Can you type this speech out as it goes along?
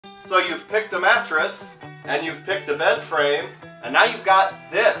So you've picked a mattress, and you've picked a bed frame, and now you've got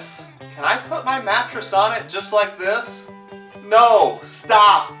this. Can I put my mattress on it just like this? No,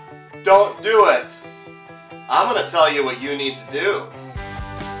 stop, don't do it. I'm going to tell you what you need to do.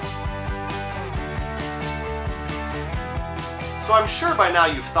 So I'm sure by now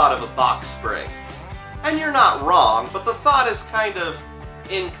you've thought of a box spring. And you're not wrong, but the thought is kind of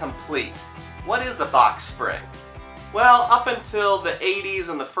incomplete. What is a box spring? Well, up until the 80s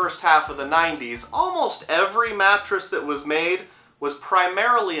and the first half of the 90s, almost every mattress that was made was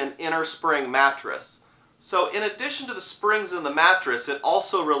primarily an inner spring mattress. So in addition to the springs in the mattress, it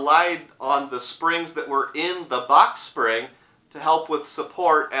also relied on the springs that were in the box spring to help with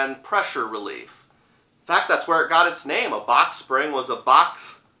support and pressure relief. In fact, that's where it got its name. A box spring was a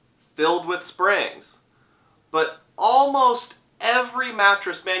box filled with springs. But almost every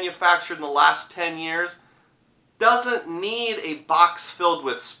mattress manufactured in the last 10 years doesn't need a box filled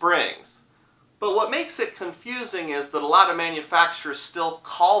with springs. But what makes it confusing is that a lot of manufacturers still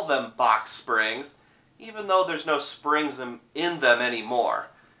call them box springs, even though there's no springs in them anymore.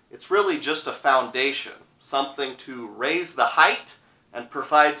 It's really just a foundation, something to raise the height and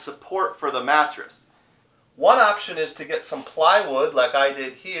provide support for the mattress. One option is to get some plywood like I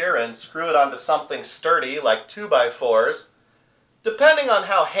did here and screw it onto something sturdy like 2x4s. Depending on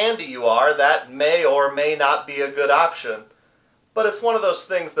how handy you are, that may or may not be a good option. But it's one of those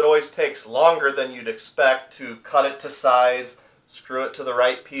things that always takes longer than you'd expect to cut it to size, screw it to the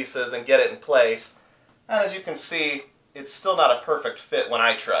right pieces, and get it in place. And as you can see, it's still not a perfect fit when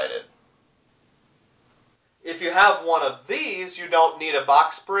I tried it. If you have one of these, you don't need a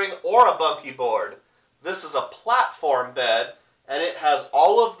box spring or a bunkie board. This is a platform bed, and it has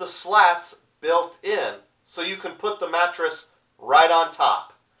all of the slats built in, so you can put the mattress right on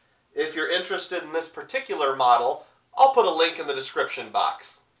top. If you're interested in this particular model, I'll put a link in the description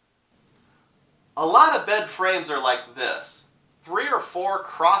box. A lot of bed frames are like this. 3 or 4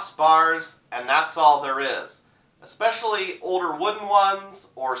 crossbars, and that's all there is. Especially older wooden ones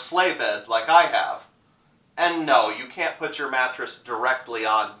or sleigh beds like I have. And no, you can't put your mattress directly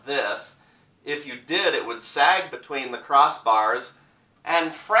on this. If you did, it would sag between the crossbars,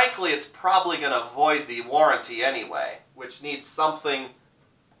 and frankly, it's probably going to void the warranty anyway, which needs something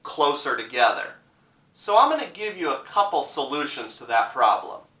closer together. So I'm going to give you a couple solutions to that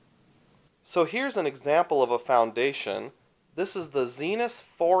problem. So here's an example of a foundation. This is the Zinus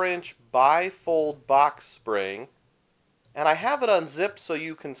 4-inch bifold box spring, and I have it unzipped so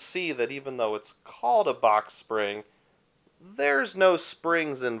you can see that even though it's called a box spring, there's no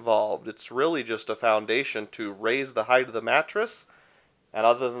springs involved. It's really just a foundation to raise the height of the mattress, and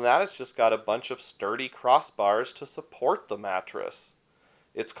other than that, it's just got a bunch of sturdy crossbars to support the mattress.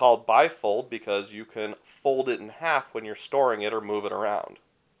 It's called bifold because you can fold it in half when you're storing it or move it around.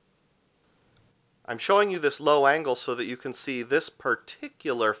 I'm showing you this low angle so that you can see this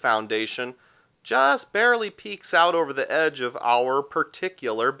particular foundation just barely peeks out over the edge of our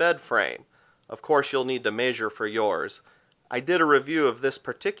particular bed frame. Of course, you'll need to measure for yours. I did a review of this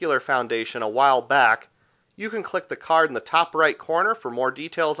particular foundation a while back. You can click the card in the top right corner for more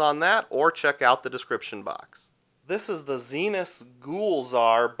details on that, or check out the description box. This is the Zinus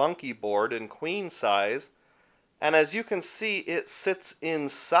Gulzar Bunkie Board in queen size, and as you can see, it sits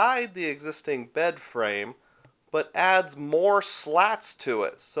inside the existing bed frame, but adds more slats to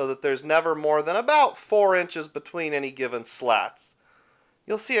it, so that there's never more than about 4 inches between any given slats.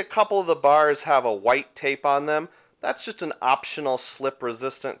 You'll see a couple of the bars have a white tape on them. That's just an optional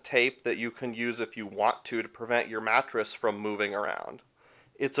slip-resistant tape that you can use if you want to prevent your mattress from moving around.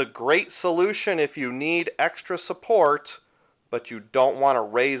 It's a great solution if you need extra support, but you don't want to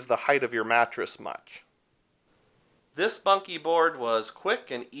raise the height of your mattress much. This bunkie board was quick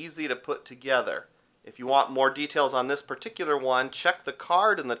and easy to put together. If you want more details on this particular one, check the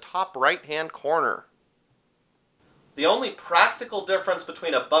card in the top right-hand corner. The only practical difference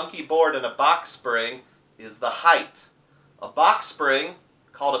between a bunkie board and a box spring is the height. A box spring,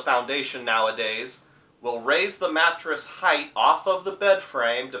 called a foundation nowadays, will raise the mattress height off of the bed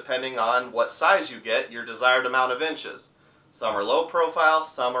frame depending on what size you get, your desired amount of inches. Some are low profile,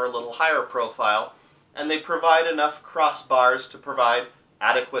 some are a little higher profile, and they provide enough crossbars to provide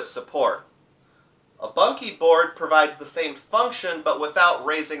adequate support. A bunkie board provides the same function but without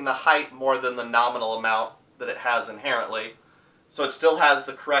raising the height more than the nominal amount that it has inherently. So it still has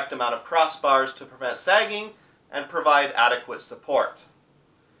the correct amount of crossbars to prevent sagging and provide adequate support.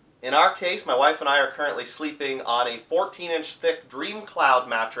 In our case, my wife and I are currently sleeping on a 14-inch thick Dream Cloud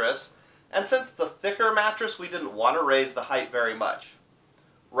mattress, and since it's a thicker mattress, we didn't want to raise the height very much.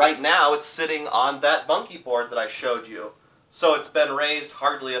 Right now, it's sitting on that bunkie board that I showed you. so it's been raised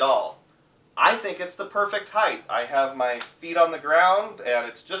hardly at all. I think it's the perfect height. I have my feet on the ground and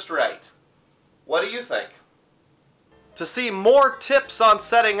it's just right. What do you think? To see more tips on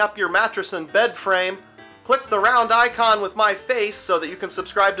setting up your mattress and bed frame, click the round icon with my face so that you can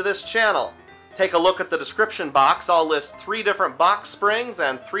subscribe to this channel. Take a look at the description box. I'll list 3 different box springs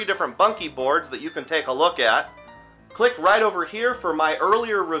and 3 different bunkie boards that you can take a look at. Click right over here for my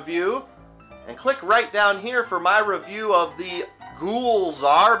earlier review, and click right down here for my review of the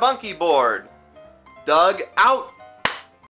Gulzar Bunkie Board. Doug out.